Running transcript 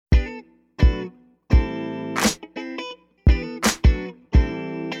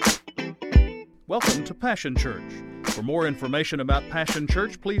Welcome to Passion Church. For more information about Passion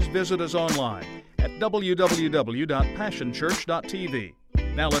Church, please visit us online at www.passionchurch.tv.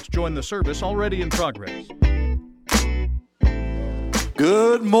 Now let's join the service already in progress.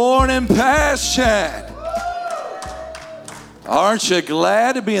 Good morning, Passion. Aren't you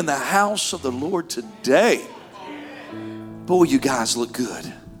glad to be in the house of the Lord today? Boy, you guys look good.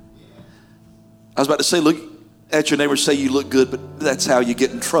 I was about to say, look at your neighbor and say you look good, but that's how you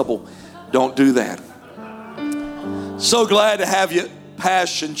get in trouble. Don't do that. So glad to have you at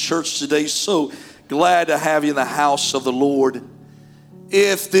Passion Church today. So glad to have you in the house of the Lord.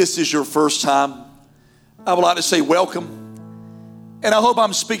 If this is your first time, I would like to say welcome. And I hope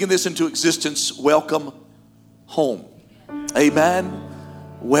I'm speaking this into existence. Welcome home. Amen.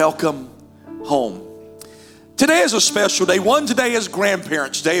 Welcome home. Today is a special day. Today is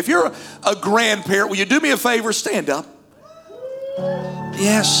Grandparents' Day. If you're a grandparent, will you do me a favor? Stand up.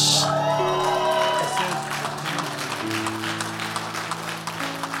 Yes.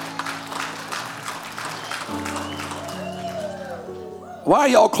 Why are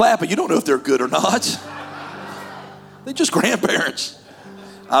y'all clapping? You don't know if they're good or not. They're just grandparents.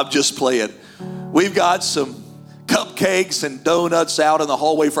 I'm just playing. We've got some cupcakes and donuts out in the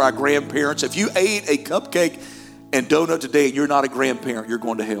hallway for our grandparents. If you ate a cupcake and donut today and you're not a grandparent, you're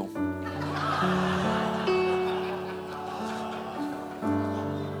going to hell.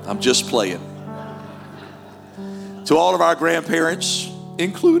 I'm just playing. To all of our grandparents,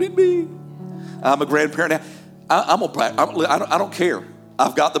 including me, I'm a grandparent now. I'm gonna brag. I don't care.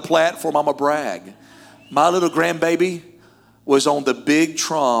 I've got the platform. I'm a brag. My little grandbaby was on the big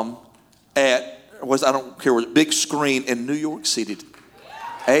trom big screen in New York City.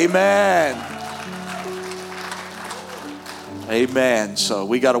 Amen. Amen. So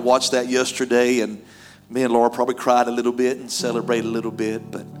we got to watch that yesterday, and me and Laura probably cried a little bit and celebrated a little bit,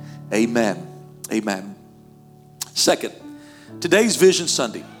 but amen. Amen. Second, today's Vision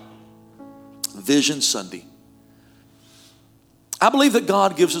Sunday. Vision Sunday. I believe that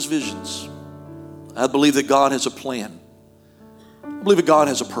God gives us visions. I believe that God has a plan. I believe that God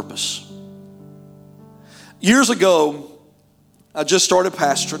has a purpose. Years ago, I just started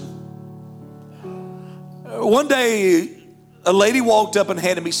pastoring. One day, a lady walked up and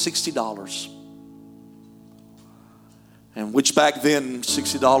handed me $60. And which back then,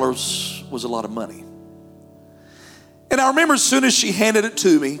 $60 was a lot of money. And I remember as soon as she handed it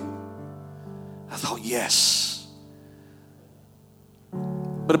to me, I thought, yes.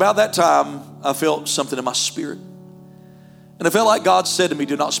 But about that time, I felt something in my spirit. And I felt like God said to me,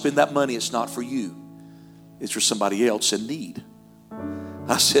 do not spend that money. It's not for you. It's for somebody else in need.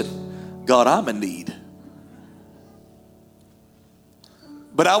 I said, God, I'm in need.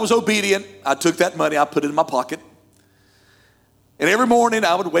 But I was obedient. I took that money. I put it in my pocket. And every morning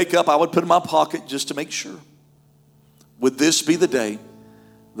I would wake up. I would put it in my pocket just to make sure. Would this be the day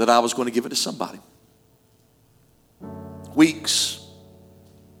that I was going to give it to somebody? Weeks.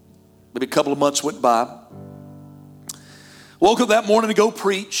 Maybe a couple of months went by. Woke up that morning to go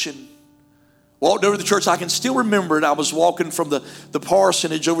preach and walked over to the church. I can still remember it. I was walking from the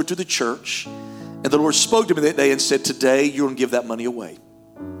parsonage over to the church. And the Lord spoke to me that day and said, today you're going to give that money away.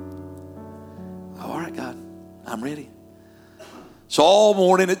 All right, God, I'm ready. So all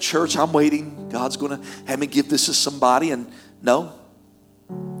morning at church, I'm waiting. God's going to have me give this to somebody. And no.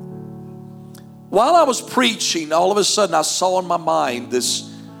 While I was preaching, all of a sudden I saw in my mind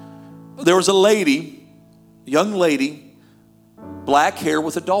there was a lady, young lady, black hair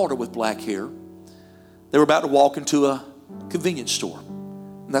with a daughter with black hair. They were about to walk into a convenience store.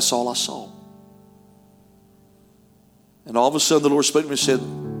 And that's all I saw. And all of a sudden the Lord spoke to me and said,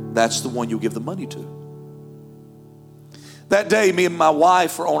 that's the one you'll give the money to. That day, me and my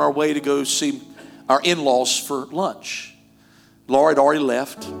wife were on our way to go see our in-laws for lunch. Laura had already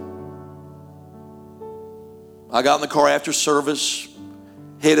left. I got in the car after service,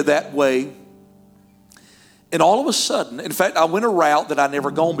 headed that way. And all of a sudden, in fact, I went a route that I'd never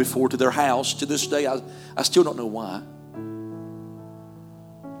gone before to their house. To this day, I still don't know why.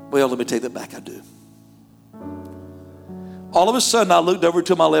 Well, let me take that back, I do. All of a sudden, I looked over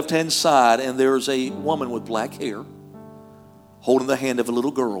to my left-hand side, and there's a woman with black hair holding the hand of a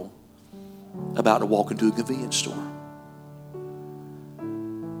little girl about to walk into a convenience store.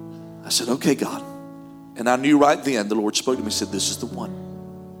 I said, okay, God. And I knew right then, the Lord spoke to me and said, this is the one.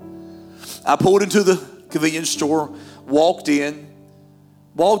 I pulled into the convenience store, walked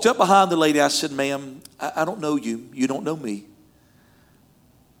up behind the lady. I said, ma'am, I don't know you. You don't know me.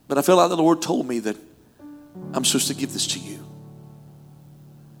 But I felt like the Lord told me that I'm supposed to give this to you.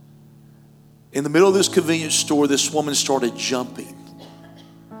 In the middle of this convenience store, this woman started jumping.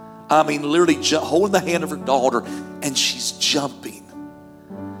 I mean, literally holding the hand of her daughter, and she's jumping.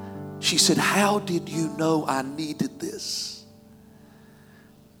 She said, "How did you know I needed this?"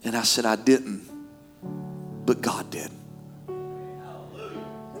 And I said, "I didn't, but God did."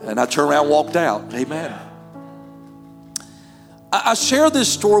 And I turned around and walked out. Amen. I share this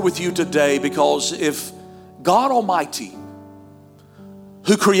story with you today because if God Almighty,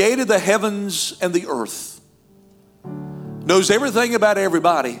 who created the heavens and the earth, knows everything about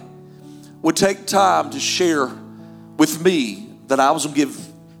everybody, would take time to share with me that I was going to give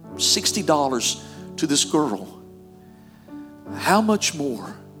 $60 to this girl, how much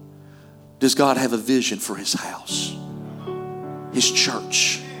more does God have a vision for His house, His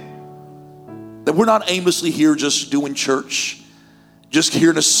church? That we're not aimlessly here just doing church, just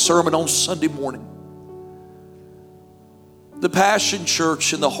hearing a sermon on Sunday morning. The Passion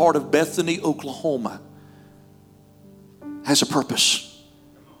Church in the heart of Bethany, Oklahoma has a purpose.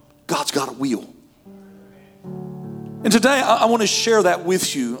 God's got a will. And today I want to share that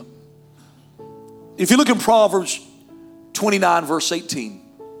with you. If you look in Proverbs 29 verse 18,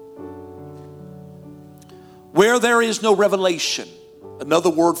 where there is no revelation, another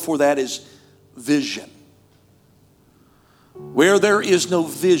word for that is vision. Where there is no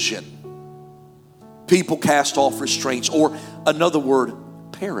vision, people cast off restraints, or another word,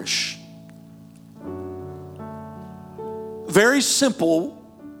 perish. Very simple,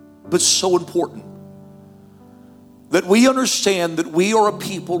 but so important. That we understand that we are a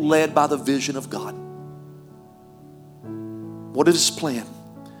people led by the vision of God. What is His plan?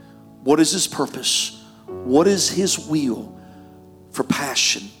 What is His purpose? What is His will for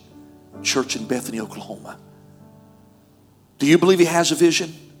Passion Church in Bethany, Oklahoma? Do you believe He has a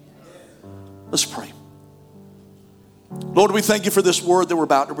vision? Let's pray. Lord, we thank You for this word that we're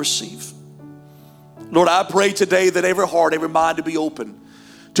about to receive. Lord, I pray today that every heart, every mind to be open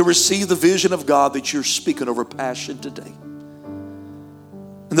to receive the vision of God that You're speaking over Passion today.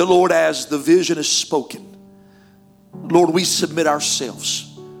 And that, Lord, as the vision is spoken, Lord, we submit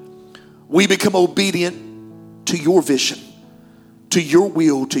ourselves. We become obedient to Your vision, to Your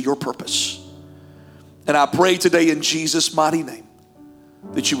will, to Your purpose. And I pray today in Jesus' mighty name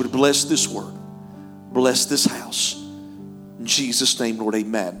that You would bless this word, bless this house. In Jesus' name, Lord,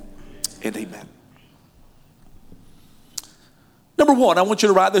 amen and amen. Number one, I want you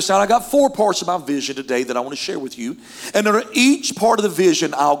to write this down. I got 4 parts of my vision today that I want to share with you. And under each part of the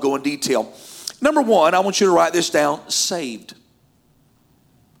vision, I'll go in detail. Number one, I want you to write this down, saved.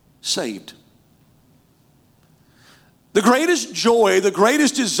 Saved. The greatest joy, the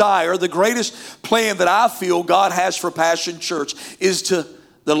greatest desire, the greatest plan that I feel God has for Passion Church is to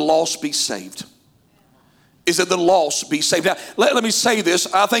the lost be saved. Is that the lost be saved. Now, let me say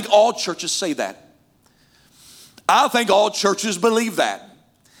this. I think all churches say that. I think all churches believe that.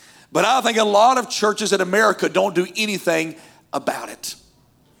 But I think a lot of churches in America don't do anything about it.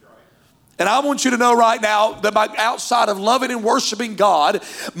 And I want you to know right now that outside of loving and worshiping God,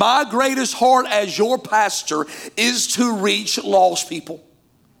 my greatest heart as your pastor is to reach lost people.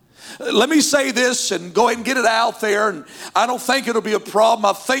 Let me say this and go ahead and get it out there. And I don't think it'll be a problem.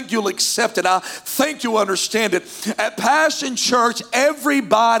 I think you'll accept it. I think you'll understand it. At Passion Church,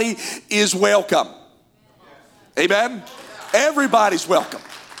 everybody is welcome. Amen? Everybody's welcome.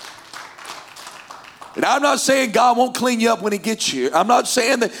 And I'm not saying God won't clean you up when He gets here. I'm not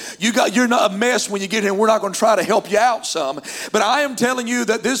saying that you're not a mess when you get here and we're not going to try to help you out some. But I am telling you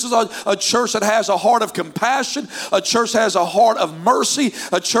that this is a church that has a heart of compassion, a church that has a heart of mercy,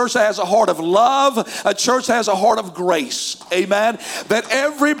 a church that has a heart of love, a church that has a heart of grace. Amen? That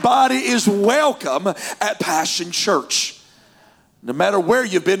everybody is welcome at Passion Church. No matter where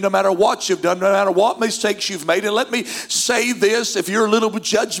you've been, no matter what you've done, no matter what mistakes you've made. And let me say this, if you're a little bit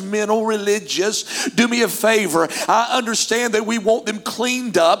judgmental, religious, do me a favor. I understand that we want them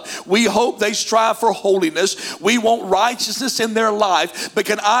cleaned up. We hope they strive for holiness. We want righteousness in their life. But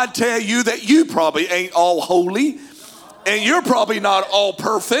can I tell you that you probably ain't all holy, and you're probably not all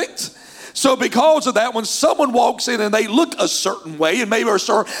perfect. So because of that, when someone walks in and they look a certain way and maybe are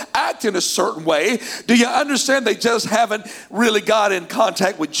start acting a certain way, do you understand they just haven't really got in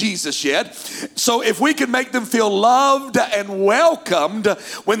contact with Jesus yet? So if we can make them feel loved and welcomed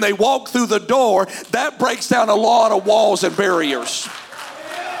when they walk through the door, that breaks down a lot of walls and barriers.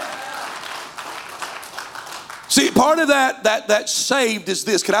 See, part of that saved is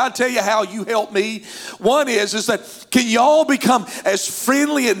this. Can I tell you how you help me? One is that can y'all become as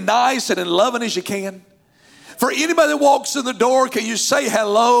friendly and nice and loving as you can? For anybody that walks in the door, can you say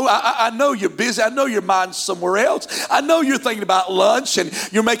hello? I know you're busy. I know your mind's somewhere else. I know you're thinking about lunch and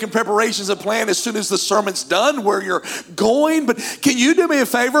you're making preparations and plan as soon as the sermon's done where you're going. But can you do me a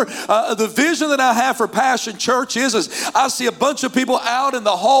favor? The vision that I have for Passion Church is I see a bunch of people out in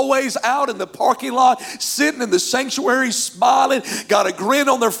the hallways, out in the parking lot, sitting in the sanctuary, smiling, got a grin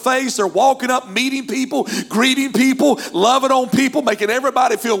on their face. They're walking up, meeting people, greeting people, loving on people, making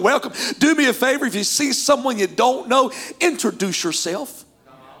everybody feel welcome. Do me a favor, if you see someone you don't know, introduce yourself.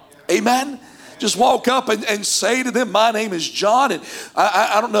 Amen. Just walk up and say to them, my name is John, and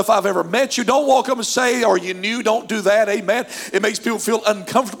I don't know if I've ever met you. Don't walk up and say, are you new? Don't do that. Amen. It makes people feel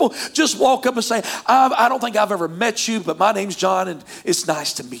uncomfortable. Just walk up and say, I don't think I've ever met you, but my name's John, and it's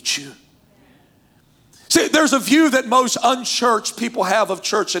nice to meet you. See, there's a view that most unchurched people have of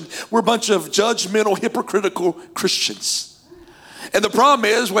church, and we're a bunch of judgmental, hypocritical Christians. And the problem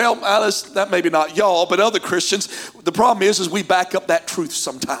is, well, that maybe not y'all, but other Christians, the problem is we back up that truth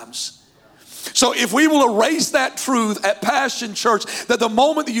sometimes. So if we will erase that truth at Passion Church, that the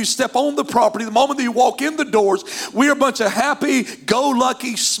moment that you step on the property, the moment that you walk in the doors, we're a bunch of happy,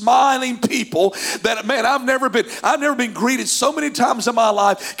 go-lucky, smiling people that, man, I've never been greeted so many times in my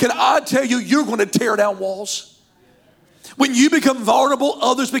life. Can I tell you, you're going to tear down walls? When you become vulnerable,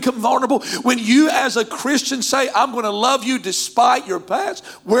 others become vulnerable. When you as a Christian say, I'm going to love you despite your past,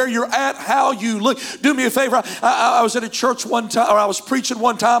 where you're at, how you look. Do me a favor. I was at a church one time, or I was preaching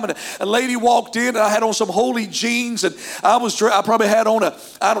one time, and a lady walked in, and I had on some holy jeans, and I probably had on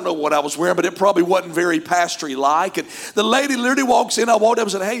I don't know what I was wearing, but it probably wasn't very pastory-like. And the lady literally walks in. I walked up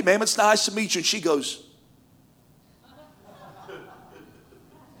and said, hey, ma'am, it's nice to meet you. And she goes.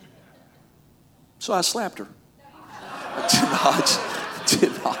 So I slapped her. I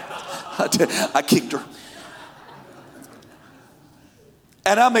did not. I kicked her.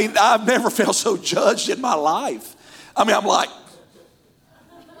 And I mean, I've never felt so judged in my life. I mean, I'm like,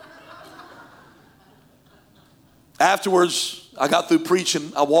 afterwards, I got through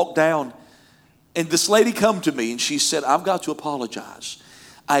preaching, I walked down, and this lady come to me and she said, I've got to apologize.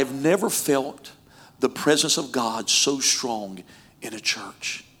 I have never felt the presence of God so strong in a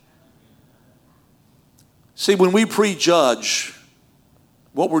church. See, when we prejudge,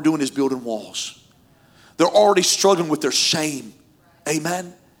 what we're doing is building walls. They're already struggling with their shame.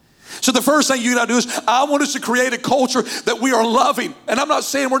 Amen. So the first thing you got to do is, I want us to create a culture that we are loving. And I'm not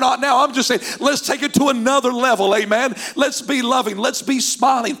saying we're not now. I'm just saying, let's take it to another level. Amen. Let's be loving. Let's be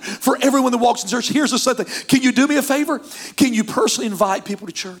smiling for everyone that walks in church. Here's the second thing. Can you do me a favor? Can you personally invite people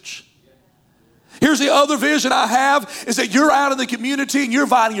to church? Here's the other vision I have, is that you're out in the community and you're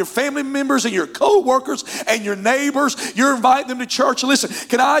inviting your family members and your co-workers and your neighbors. You're inviting them to church. Listen,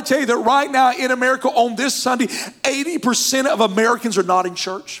 can I tell you that right now in America on this Sunday, 80% of Americans are not in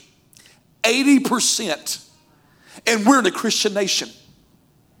church. 80%. And we're in a Christian nation.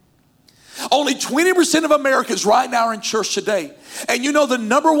 Only 20% of Americans right now are in church today. And you know the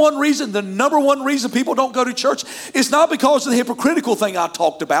number one reason people don't go to church is not because of the hypocritical thing I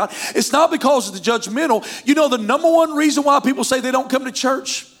talked about. It's not because of the judgmental. You know the number one reason why people say they don't come to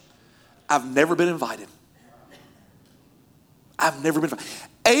church? I've never been invited. I've never been invited.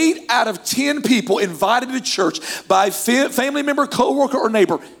 8 out of 10 people invited to church by family member, coworker, or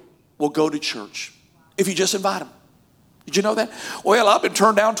neighbor will go to church if you just invite them. Did you know that? Well, I've been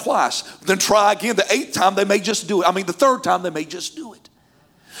turned down twice. Then try again. The 8th time they may just do it. The 3rd time they may just do it.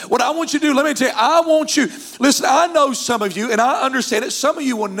 What I want you to do, let me tell you, I want you, listen, I know some of you, and I understand it, some of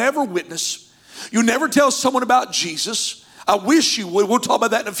you will never witness. You never tell someone about Jesus. I wish you would. We'll talk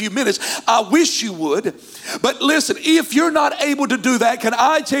about that in a few minutes. I wish you would. But listen, if you're not able to do that, can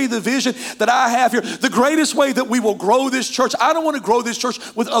I tell you the vision that I have here? The greatest way that we will grow this church, I don't want to grow this church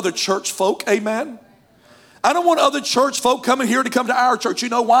with other church folk, amen? I don't want other church folk coming here to come to our church. You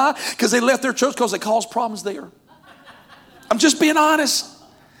know why? Because they left their church because they caused problems there. I'm just being honest.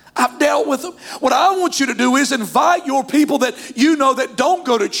 I've dealt with them. What I want you to do is invite your people that you know that don't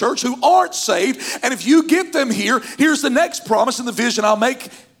go to church, who aren't saved. And if you get them here, here's the next promise and the vision I'll make.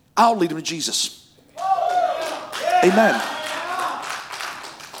 I'll lead them to Jesus. Amen.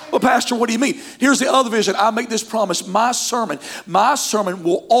 Well, Pastor, what do you mean? Here's the other vision. I make this promise. My sermon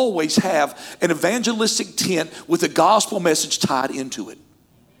will always have an evangelistic tint with a gospel message tied into it.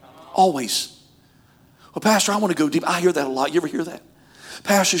 Always. Well, Pastor, I want to go deep. I hear that a lot. You ever hear that?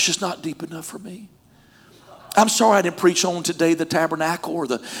 Pastor, it's just not deep enough for me. I'm sorry I didn't preach on today the tabernacle or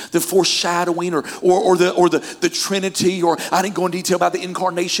the foreshadowing or the Trinity, or I didn't go in detail about the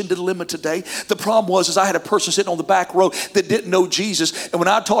incarnation dilemma today. The problem was I had a person sitting on the back row that didn't know Jesus, and when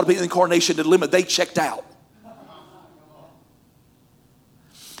I taught about the incarnation dilemma, they checked out.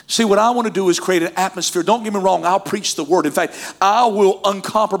 See, what I want to do is create an atmosphere. Don't get me wrong, I'll preach the word. In fact, I will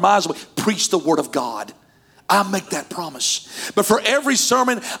uncompromisingly preach the word of God. I make that promise. But for every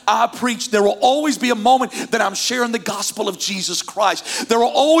sermon I preach, there will always be a moment that I'm sharing the gospel of Jesus Christ. There will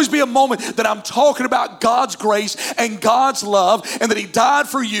always be a moment that I'm talking about God's grace and God's love, and that He died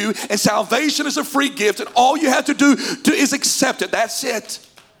for you, and salvation is a free gift, and all you have to do is accept it. That's it.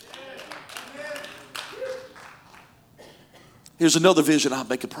 Here's another vision. I'll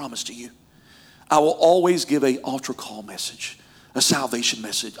make a promise to you. I will always give an altar call message, a salvation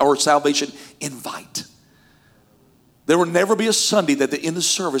message, or a salvation invite. There will never be a Sunday that in the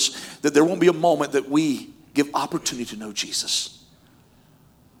service that there won't be a moment that we give opportunity to know Jesus.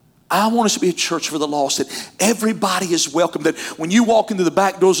 I want us to be a church for the lost, that everybody is welcome, that when you walk into the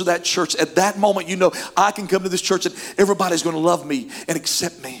back doors of that church, at that moment you know, I can come to this church and everybody's going to love me and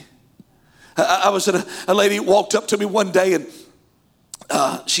accept me. I was at a lady walked up to me one day, and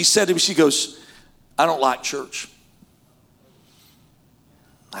she said to me, she goes, "I don't like church."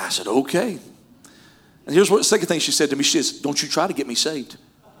 I said, "Okay." And here's what the second thing she said to me. She says, "Don't you try to get me saved.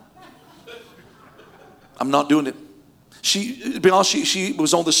 I'm not doing it." To be honest, she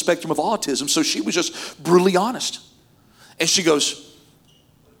was on the spectrum of autism, so she was just brutally honest. And she goes,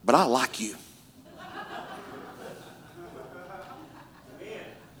 "But I like you."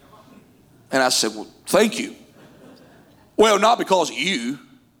 And I said, "Well, thank you." "Well, not because of you.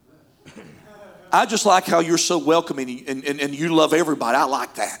 I just like how you're so welcoming and you love everybody. I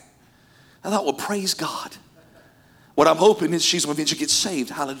like that." I thought, well, praise God. What I'm hoping is she's going to eventually get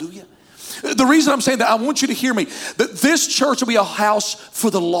saved. Hallelujah. The reason I'm saying that, I want you to hear me, that this church will be a house for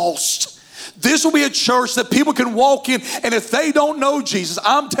the lost. This will be a church that people can walk in, and if they don't know Jesus,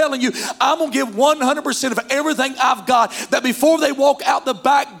 I'm telling you, I'm going to give 100% of everything I've got, that before they walk out the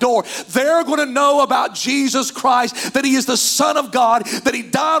back door, they're going to know about Jesus Christ, that He is the Son of God, that He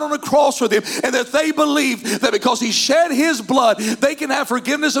died on the cross for them, and that they believe that because He shed His blood, they can have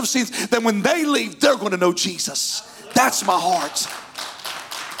forgiveness of sins. That when they leave, they're going to know Jesus. That's my heart.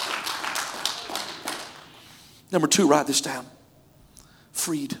 Number 2, write this down.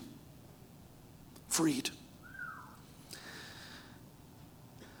 Freed. Freed.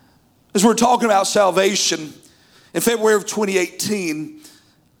 As we're talking about salvation, in February of 2018,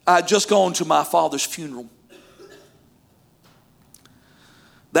 I had just gone to my father's funeral.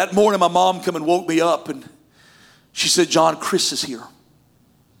 That morning, my mom came and woke me up, and she said, "John, Chris is here."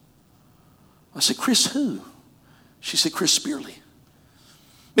 I said, "Chris who?" She said, "Chris Spearley."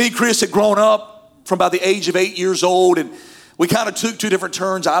 Me and Chris had grown up from about the age of 8 years old, and we kind of took 2 different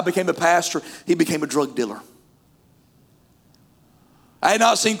turns. I became a pastor. He became a drug dealer. I had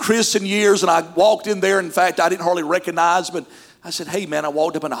not seen Chris in years, and I walked in there. In fact, I didn't hardly recognize him. But I said, "Hey, man," I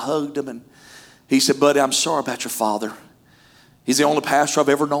walked up and I hugged him. And he said, "Buddy, I'm sorry about your father. He's the only pastor I've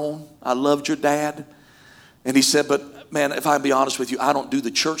ever known. I loved your dad." And he said, "But, man, if I can be honest with you, I don't do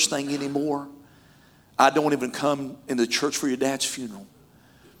the church thing anymore. I don't even come into the church for your dad's funeral.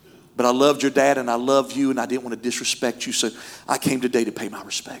 But I loved your dad and I love you, and I didn't want to disrespect you, so I came today to pay my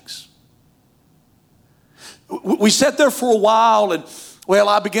respects." We sat there for a while, and well,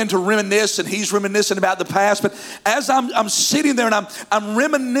 I began to reminisce, and he's reminiscing about the past. But as I'm sitting there and I'm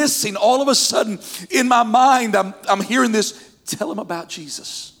reminiscing, all of a sudden in my mind I'm hearing this: "Tell him about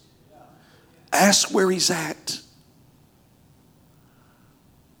Jesus. Ask where he's at."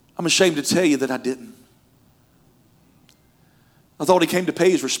 I'm ashamed to tell you that I didn't. I thought he came to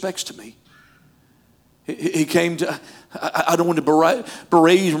pay his respects to me. He came to, I don't want to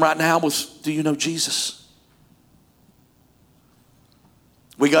berate him right now with, "Do you know Jesus?"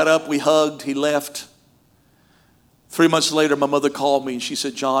 We got up, we hugged, he left. 3 months later, my mother called me and she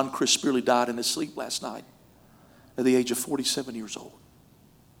said, "John, Chris Spearley died in his sleep last night at the age of 47 years old."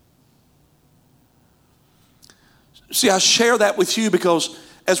 See, I share that with you because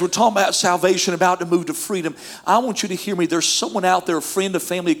as we're talking about salvation, about to move to freedom, I want you to hear me. There's someone out there, a friend, a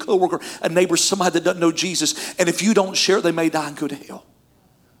family, a coworker, a neighbor, somebody that doesn't know Jesus. And if you don't share, they may die and go to hell.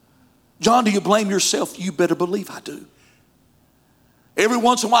 "John, do you blame yourself?" You better believe I do. Every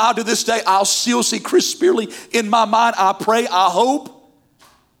once in a while, to this day, I'll still see Chris Spearley in my mind. I pray and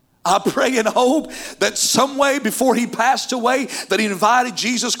hope that some way before he passed away that he invited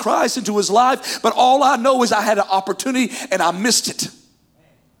Jesus Christ into his life. But all I know is I had an opportunity and I missed it.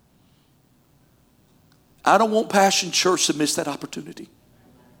 I don't want Passion Church to miss that opportunity.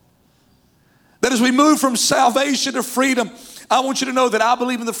 That as we move from salvation to freedom, I want you to know that I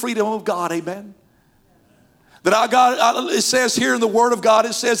believe in the freedom of God. Amen. That it says here in the Word of God,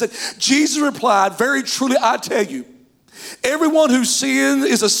 it says that Jesus replied, "Very truly I tell you, everyone who sins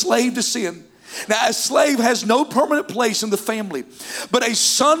is a slave to sin. Now, a slave has no permanent place in the family, but a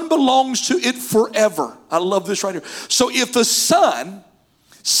son belongs to it forever. I love this right here. So if the Son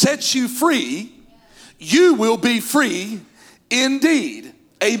sets you free, you will be free indeed.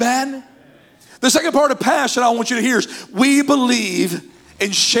 Amen? The second part of passion I want you to hear is we believe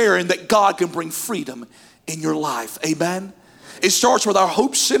in sharing that God can bring freedom in your life. Amen? It starts with our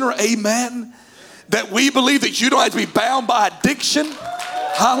Hope Center. Amen? That we believe that you don't have to be bound by addiction.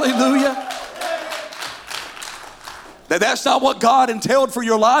 Hallelujah. That's not what God entailed for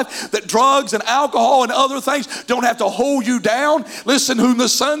your life. That drugs and alcohol and other things don't have to hold you down. Listen, whom the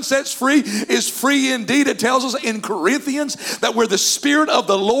Son sets free is free indeed. It tells us in Corinthians that where the Spirit of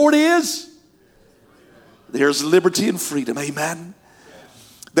the Lord is, there's liberty and freedom. Amen.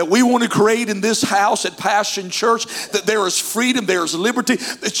 That we want to create in this house at Passion Church, that there is freedom, there is liberty,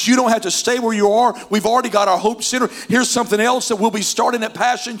 that you don't have to stay where you are. We've already got our Hope Center. Here's something else that we'll be starting at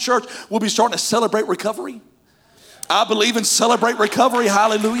Passion Church. We'll be starting to celebrate recovery. I believe in celebrate recovery.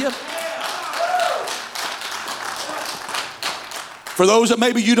 Hallelujah. For those that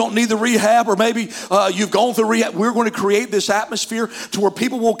maybe you don't need the rehab, or maybe you've gone through rehab, we're going to create this atmosphere to where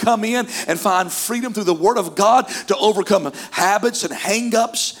people will come in and find freedom through the Word of God to overcome habits and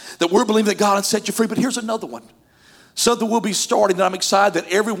hang-ups, that we're believing that God has set you free. But here's another one. Something we'll be starting that I'm excited that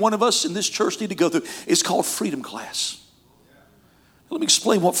every one of us in this church need to go through. It's called Freedom Class. Let me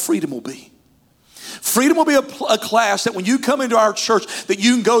explain what freedom will be. Freedom will be a class that when you come into our church that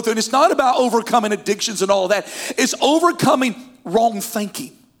you can go through. And it's not about overcoming addictions and all of that. It's overcoming wrong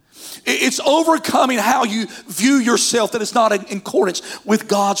thinking. It's overcoming how you view yourself, that it's not in accordance with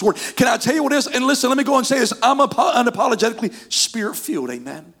God's word. Can I tell you what it is? And listen, let me go and say this. I'm unapologetically Spirit-filled.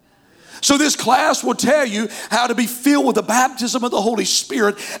 Amen. So this class will tell you how to be filled with the baptism of the Holy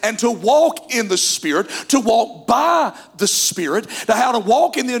Spirit and to walk in the Spirit, to walk by the Spirit, to how to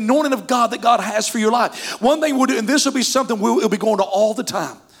walk in the anointing of God that God has for your life. One thing we'll do, and this will be something we'll be going to all the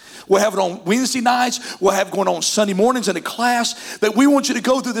time. We'll have it on Wednesday nights. We'll have it going on Sunday mornings in a class, that we want you to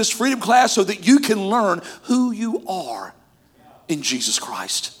go through this freedom class so that you can learn who you are in Jesus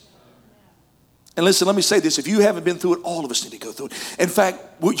Christ. And listen, let me say this. If you haven't been through it, all of us need to go through it. In fact,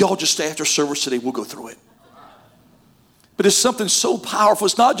 y'all just stay after service today. We'll go through it. But it's something so powerful.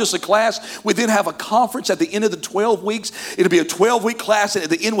 It's not just a class. We then have a conference at the end of the 12 weeks. It'll be a 12-week class, and at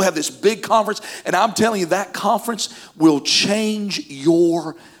the end we'll have this big conference. And I'm telling you, that conference will change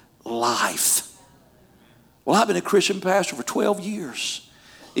your life. Well, I've been a Christian pastor for 12 years.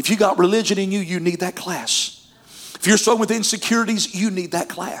 If you got religion in you, you need that class. If you're struggling with insecurities, you need that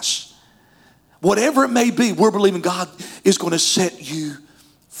class. Whatever it may be, we're believing God is going to set you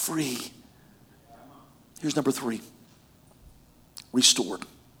free. Here's number 3. Restored.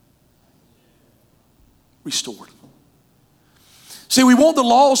 Restored. See, we want the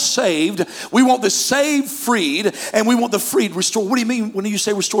lost saved, we want the saved freed, and we want the freed restored. What do you mean when you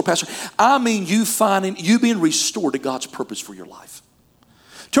say restored, Pastor? I mean you being restored to God's purpose for your life.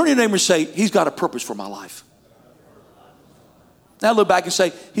 Turn to your neighbor and say, He's got a purpose for my life. Now look back and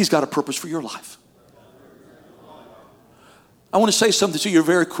say, He's got a purpose for your life. I want to say something to you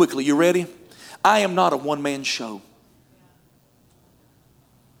very quickly. You ready? I am not a one-man show.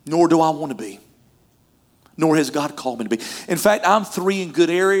 Nor do I want to be. Nor has God called me to be. In fact, I'm 3 in good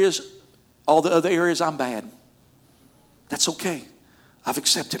areas. All the other areas, I'm bad. That's okay. I've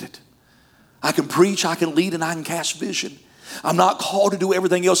accepted it. I can preach, I can lead, and I can cast vision. I'm not called to do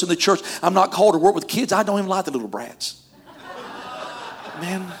everything else in the church. I'm not called to work with kids. I don't even like the little brats.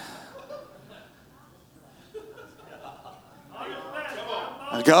 Man.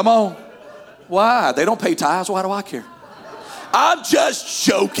 Come on. Why? They don't pay tithes. Why do I care? I'm just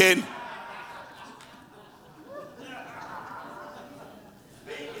joking.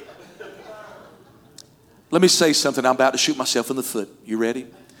 Let me say something. I'm about to shoot myself in the foot. You ready?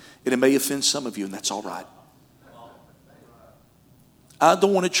 And it may offend some of you, and that's all right. I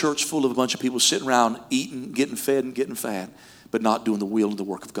don't want a church full of a bunch of people sitting around eating, getting fed, and getting fat, but not doing the will and the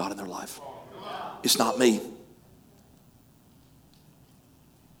work of God in their life. It's not me.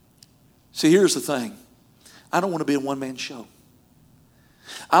 See, here's the thing. I don't want to be a one-man show.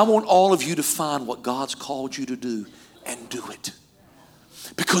 I want all of you to find what God's called you to do and do it.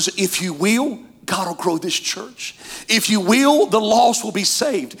 Because if you will, God will grow this church. If you will, the lost will be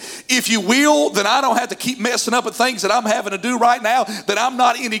saved. If you will, then I don't have to keep messing up at things that I'm having to do right now that I'm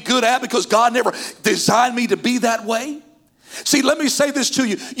not any good at, because God never designed me to be that way. See, let me say this to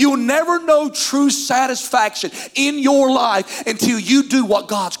you. You'll never know true satisfaction in your life until you do what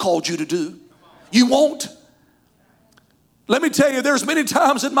God's called you to do. You won't. Let me tell you, there's many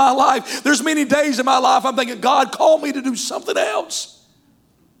times in my life, there's many days in my life I'm thinking, God called me to do something else.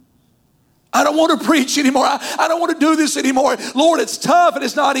 I don't want to preach anymore. I don't want to do this anymore. Lord, it's tough and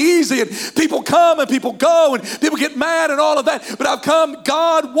it's not easy. And people come and people go and people get mad and all of that. But I've come,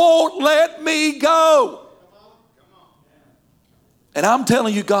 God won't let me go. And I'm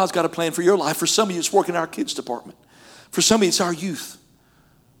telling you, God's got a plan for your life. For some of you, it's working in our kids department. For some of you, it's our youth.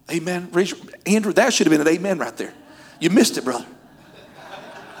 Amen. Andrew, that should have been an amen right there. You missed it, brother.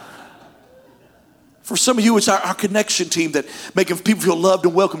 For some of you, it's our connection team that making people feel loved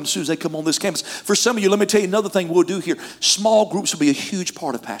and welcome as soon as they come on this campus. For some of you, let me tell you another thing we'll do here. Small groups will be a huge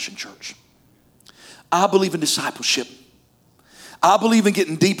part of Passion Church. I believe in discipleship. I believe in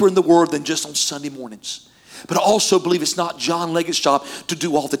getting deeper in the Word than just on Sunday mornings. But I also believe it's not John Leggett's job to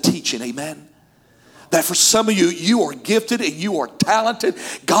do all the teaching. Amen. That for some of you, you are gifted and you are talented.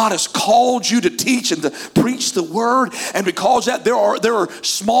 God has called you to teach and to preach the word. And because of that, there are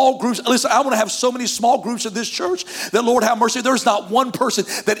small groups. Listen, I want to have so many small groups in this church that, Lord have mercy, there's not one person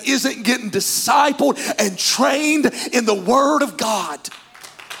that isn't getting discipled and trained in the word of God.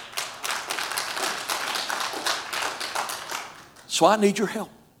 So I need your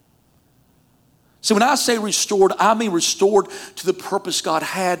help. So when I say restored, I mean restored to the purpose God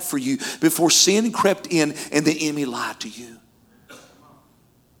had for you before sin crept in and the enemy lied to you.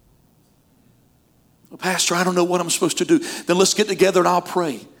 Well, Pastor, I don't know what I'm supposed to do. Then let's get together and I'll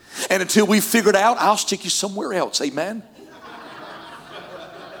pray. And until we figure it out, I'll stick you somewhere else. Amen?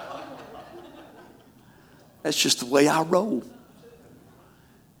 That's just the way I roll.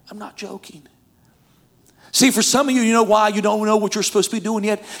 I'm not joking. See, for some of you, you know why you don't know what you're supposed to be doing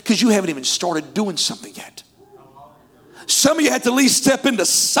yet? Because you haven't even started doing something yet. Some of you had to at least step into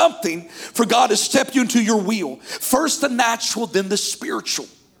something for God to step you into your wheel. First the natural, then the spiritual.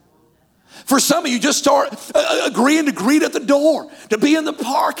 For some of you, just start agreeing to greet at the door, to be in the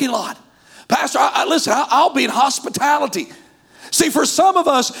parking lot. Pastor, listen, I'll be in hospitality. See, for some of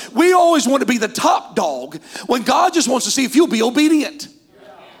us, we always want to be the top dog when God just wants to see if you'll be obedient.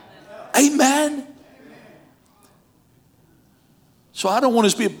 Amen. So I don't want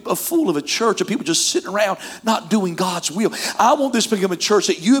us to be a fool of a church of people just sitting around not doing God's will. I want this to become a church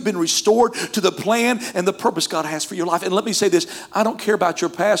that you have been restored to the plan and the purpose God has for your life. And let me say this, I don't care about your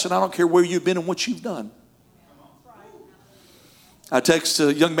past and I don't care where you've been and what you've done. I texted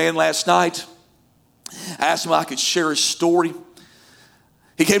a young man last night. I asked him if I could share his story.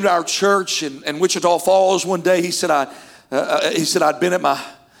 He came to our church in Wichita Falls one day. He said I'd been at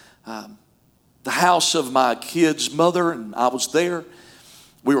the house of my kid's mother, and I was there.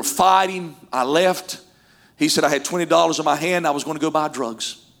 We were fighting. I left. He said I had $20 in my hand. I was going to go buy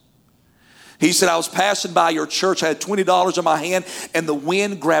drugs. He said I was passing by your church. I had $20 in my hand, and the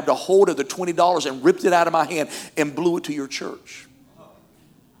wind grabbed a hold of the $20 and ripped it out of my hand and blew it to your church.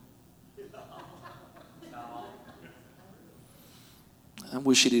 I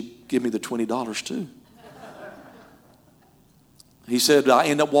wish he'd give me the $20 too. He said, I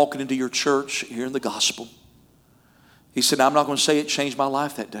ended up walking into your church here in the gospel. He said, I'm not going to say it changed my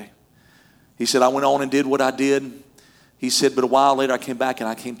life that day. He said, I went on and did what I did. He said, but a while later I came back and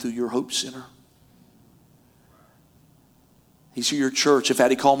I came through your Hope Center. He said, your church. In fact,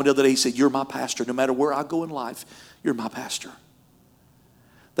 he called me the other day. He said, you're my pastor. No matter where I go in life, you're my pastor.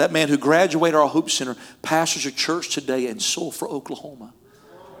 That man who graduated our Hope Center pastors a church today in Sulphur, Oklahoma.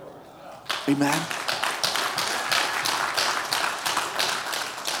 Amen.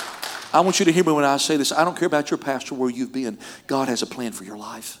 I want you to hear me when I say this. I don't care about your pastor, where you've been. God has a plan for your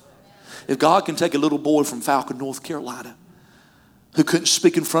life. If God can take a little boy from Falcon, North Carolina, who couldn't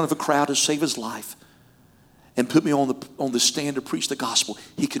speak in front of a crowd to save his life, and put me on the stand to preach the gospel,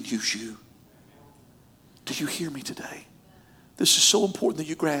 He can use you. Do you hear me today? This is so important that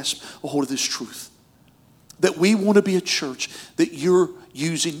you grasp a hold of this truth. That we want to be a church that you're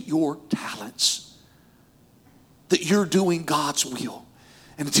using your talents. That you're doing God's will.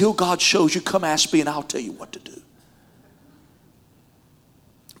 And until God shows you, come ask me and I'll tell you what to do.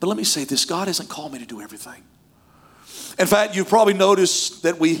 But let me say this, God hasn't called me to do everything. In fact, you've probably noticed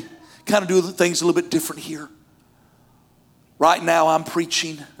that we kind of do things a little bit different here. Right now I'm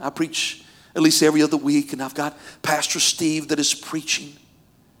preaching. I preach at least every other week, and I've got Pastor Steve that is preaching.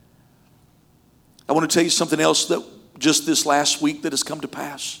 I want to tell you something else that just this last week that has come to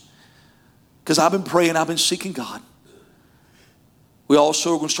pass. Because I've been praying, I've been seeking God. We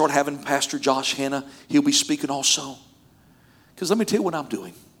also are going to start having Pastor Josh Hanna. He'll be speaking also. Because let me tell you what I'm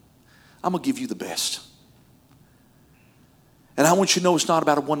doing. I'm going to give you the best. And I want you to know it's not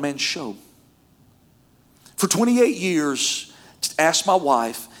about a one-man show. For 28 years, ask my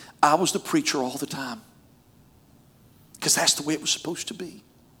wife, I was the preacher all the time. Because that's the way it was supposed to be.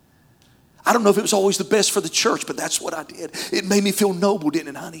 I don't know if it was always the best for the church, but that's what I did. It made me feel noble,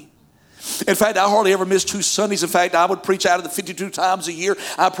 didn't it, honey? In fact, I hardly ever missed 2 Sundays. In fact, I would preach out of the 52 times a year.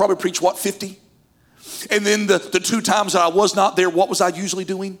 I'd probably preach, 50? And then the 2 times that I was not there, what was I usually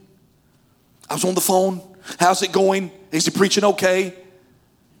doing? I was on the phone. How's it going? Is he preaching okay?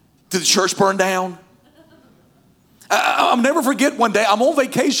 Did the church burn down? I'll never forget one day, I'm on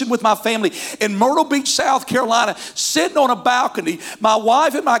vacation with my family in Myrtle Beach, South Carolina, sitting on a balcony. My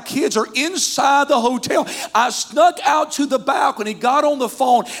wife and my kids are inside the hotel. I snuck out to the balcony, got on the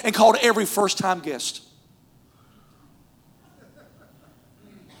phone, and called every first-time guest.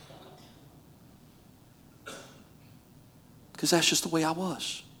 Because that's just the way I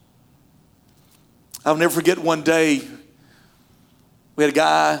was. I'll never forget one day, we had a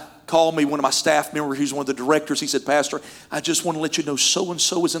guy call me, one of my staff members, who's one of the directors. He said, Pastor, I just want to let you know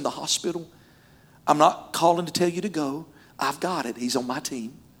so-and-so is in the hospital. I'm not calling to tell you to go. I've got it. He's on my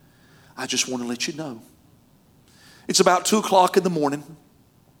team. I just want to let you know. It's about 2 o'clock in the morning.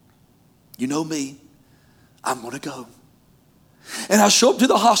 You know me. I'm going to go. And I show up to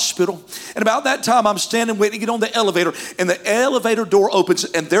the hospital, and about that time I'm standing waiting to get on the elevator, and the elevator door opens,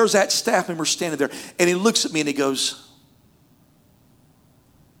 and there's that staff member standing there, and he looks at me and he goes,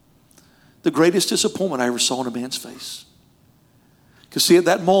 the greatest disappointment I ever saw in a man's face. Because see, at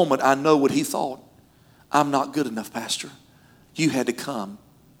that moment, I know what he thought. I'm not good enough, Pastor. You had to come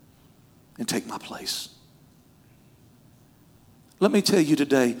and take my place. Let me tell you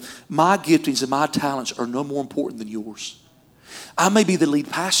today, my giftings and my talents are no more important than yours. I may be the lead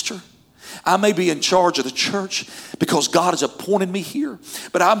pastor. I may be in charge of the church because God has appointed me here.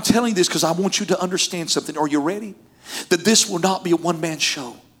 But I'm telling you this because I want you to understand something. Are you ready? That this will not be a one-man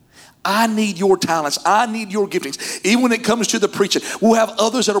show. I need your talents. I need your giftings. Even when it comes to the preaching, we'll have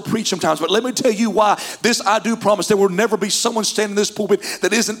others that will preach sometimes. But let me tell you why. This I do promise. There will never be someone standing in this pulpit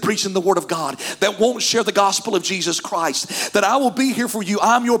that isn't preaching the word of God, that won't share the gospel of Jesus Christ. That I will be here for you.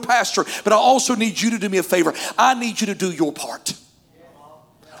 I'm your pastor. But I also need you to do me a favor. I need you to do your part.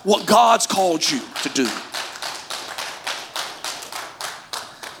 What God's called you to do.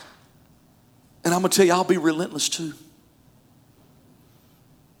 And I'm going to tell you, I'll be relentless too.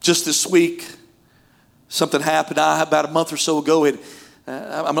 Just this week, something happened. About a month or so ago, I'd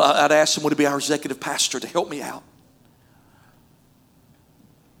asked someone to be our executive pastor to help me out.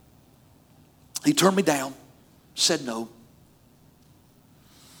 He turned me down, said no.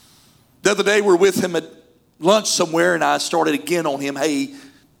 The other day, we were with him at lunch somewhere, and I started again on him. Hey,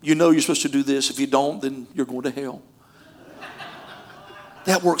 you know you're supposed to do this. If you don't, then you're going to hell.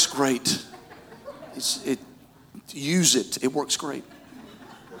 That works great. Use it. It works great.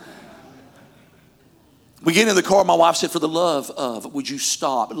 We get in the car, my wife said, for the love of, would you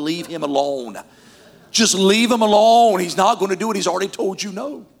stop? Leave him alone. Just leave him alone. He's not going to do it. He's already told you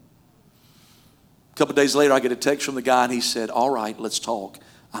no. A couple of days later, I get a text from the guy, and he said, all right, let's talk.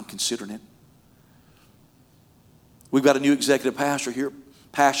 I'm considering it. We've got a new executive pastor here at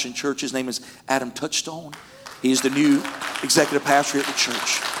Passion Church. His name is Adam Touchstone. He's the new executive pastor here at the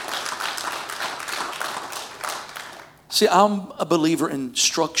church. See, I'm a believer in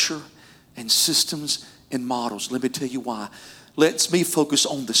structure and systems and models. Let me tell you why. Lets me focus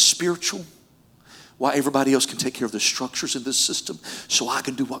on the spiritual while everybody else can take care of the structures in this system so I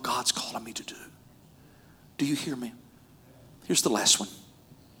can do what God's calling me to do. Do you hear me? Here's the last one.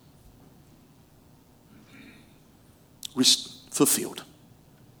 Fulfilled.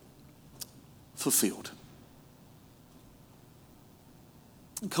 Fulfilled.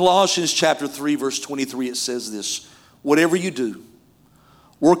 In Colossians chapter 3, verse 23, it says this, whatever you do,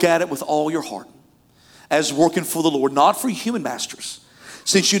 work at it with all your heart, as working for the Lord, not for human masters,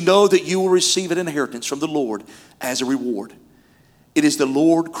 since you know that you will receive an inheritance from the Lord as a reward. It is the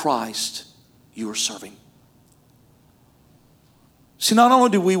Lord Christ you are serving. See, not only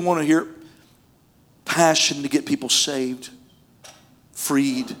do we want to hear passion to get people saved,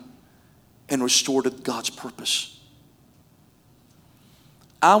 freed, and restored to God's purpose,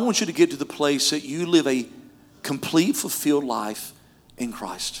 I want you to get to the place that you live a complete, fulfilled life in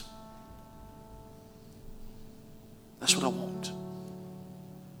Christ. That's what I want.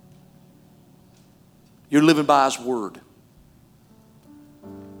 You're living by His Word,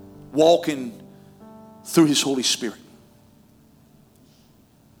 walking through His Holy Spirit.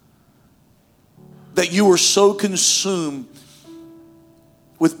 That you are so consumed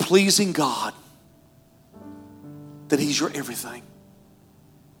with pleasing God that He's your everything.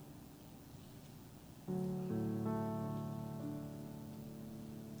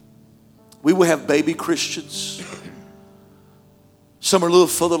 We will have baby Christians. Some are a little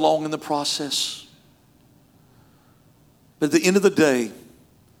further along in the process. But at the end of the day,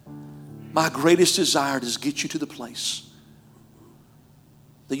 my greatest desire is to get you to the place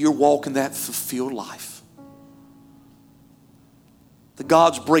that you're walking that fulfilled life. That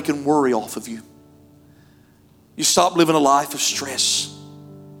God's breaking worry off of you. You stop living a life of stress.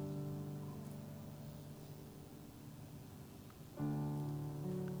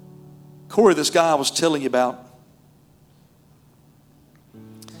 Corey, this guy I was telling you about,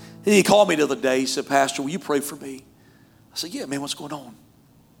 he called me the other day. He said, Pastor, will you pray for me? I said, yeah, man, what's going on?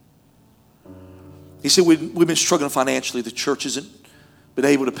 He said, we've been struggling financially. The church hasn't been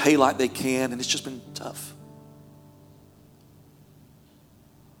able to pay like they can, and it's just been tough.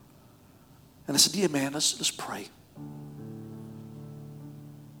 And I said, yeah, man, let's pray.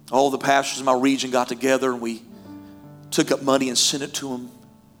 All the pastors in my region got together, and we took up money and sent it to them.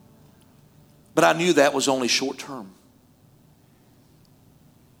 But I knew that was only short term.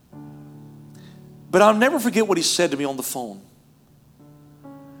 But I'll never forget what he said to me on the phone.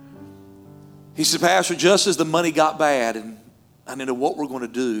 He said, Pastor, just as the money got bad and I didn't know what we're going to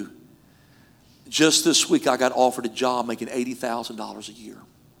do, just this week I got offered a job making $80,000 a year.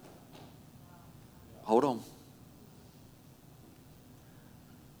 Hold on.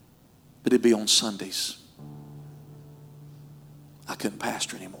 But it'd be on Sundays. I couldn't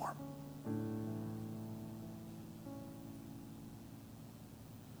pastor anymore.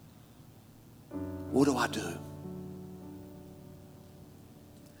 What do I do?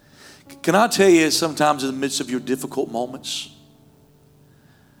 Can I tell you, sometimes in the midst of your difficult moments,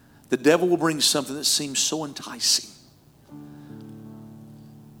 the devil will bring something that seems so enticing,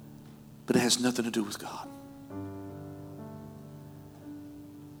 but it has nothing to do with God.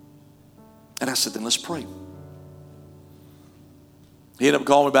 And I said, then let's pray. He ended up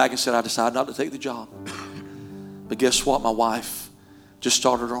calling me back and said, I decided not to take the job. But guess what? My wife just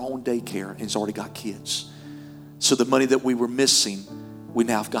started her own daycare and has already got kids. So the money that we were missing, we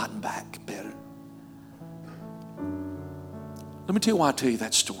now have gotten back better. Let me tell you why I tell you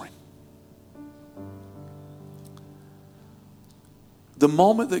that story. The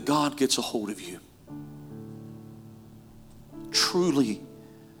moment that God gets a hold of you, truly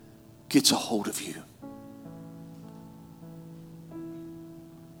gets a hold of you,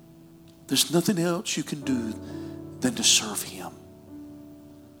 there's nothing else you can do than to serve Him.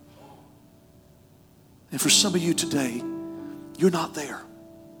 And for some of you today, you're not there.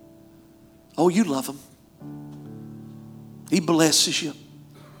 Oh, you love Him. He blesses you.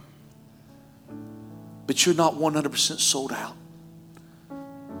 But you're not 100% sold out.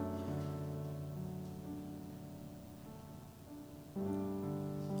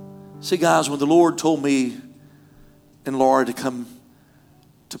 See, guys, when the Lord told me and Laura to come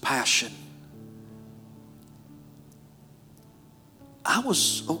to Passion, I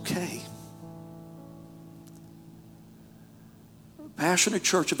was okay. Passion, a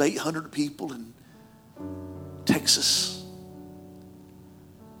church of 800 people in Texas.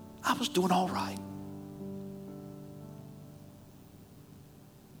 I was doing all right.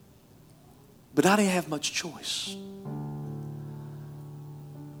 But I didn't have much choice.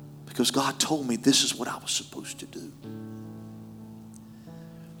 Because God told me this is what I was supposed to do.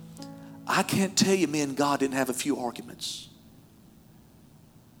 I can't tell you me and God didn't have a few arguments.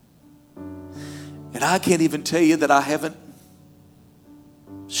 And I can't even tell you that I haven't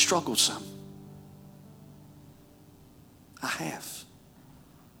struggled some. I have.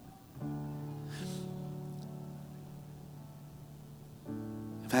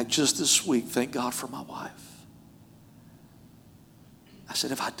 In fact, just this week, thank God for my wife. I said,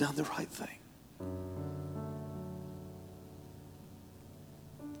 have I done the right thing?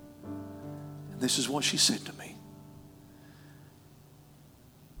 And this is what she said to me.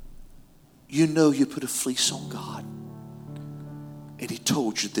 You know you put a fleece on God, and He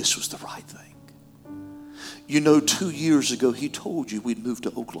told you this was the right thing. You know 2 years ago He told you we'd move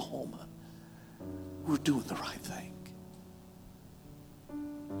to Oklahoma. We're doing the right thing.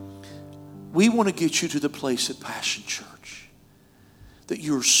 We want to get you to the place at Passion Church that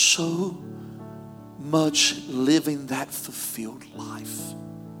you're so much living that fulfilled life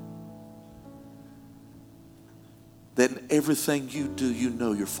that in everything you do, you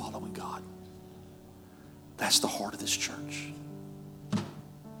know you're following God. That's the heart of this church.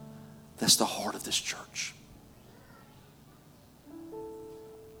 That's the heart of this church.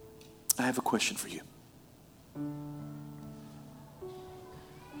 I have a question for you.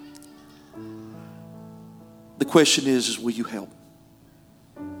 The question is will you help?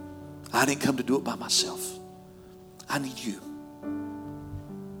 I didn't come to do it by myself. I need you.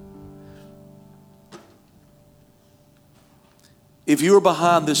 If you're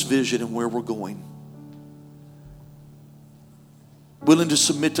behind this vision and where we're going, willing to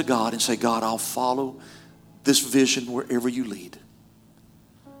submit to God and say, God, I'll follow this vision wherever you lead.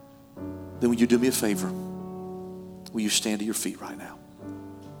 then will you do me a favor? Will you stand to your feet right now?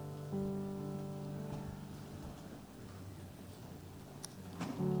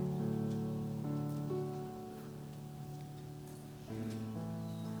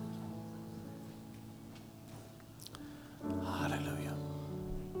 Hallelujah.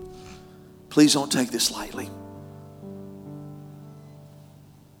 Please don't take this lightly.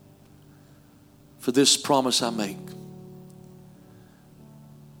 For this promise I make.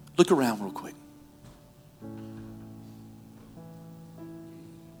 Look around real quick.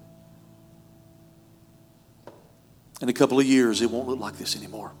 In a couple of years, it won't look like this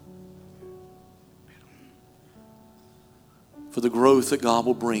anymore. For the growth that God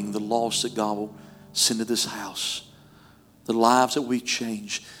will bring, the loss that God will send to this house, the lives that we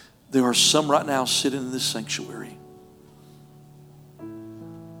change. There are some right now sitting in this sanctuary.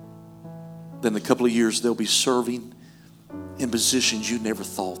 Then in a couple of years, they'll be serving in positions you never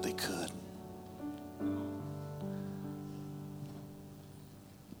thought they could.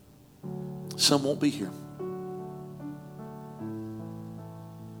 Some won't be here.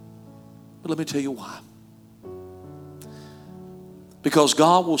 But let me tell you why. Because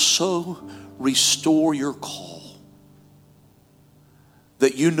God will so restore your call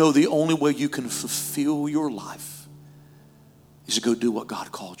that you know the only way you can fulfill your life is to go do what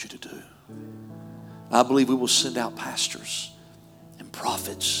God called you to do. I believe we will send out pastors and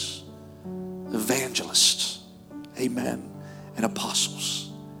prophets, evangelists, amen, and apostles.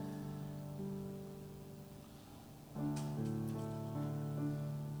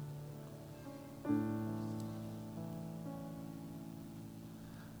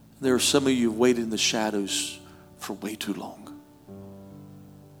 There are some of you who have waited in the shadows for way too long.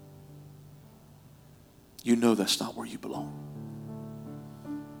 You know that's not where you belong.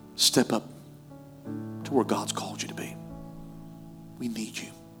 Step up to where God's called you to be. We need you.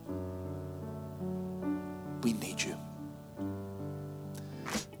 We need you.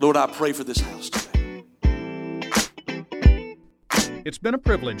 Lord, I pray for this house today. It's been a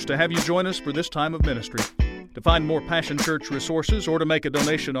privilege to have you join us for this time of ministry. To find more Passion Church resources or to make a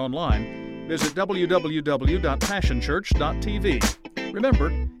donation online, visit www.passionchurch.tv.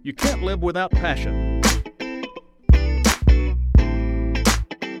 Remember, you can't live without passion.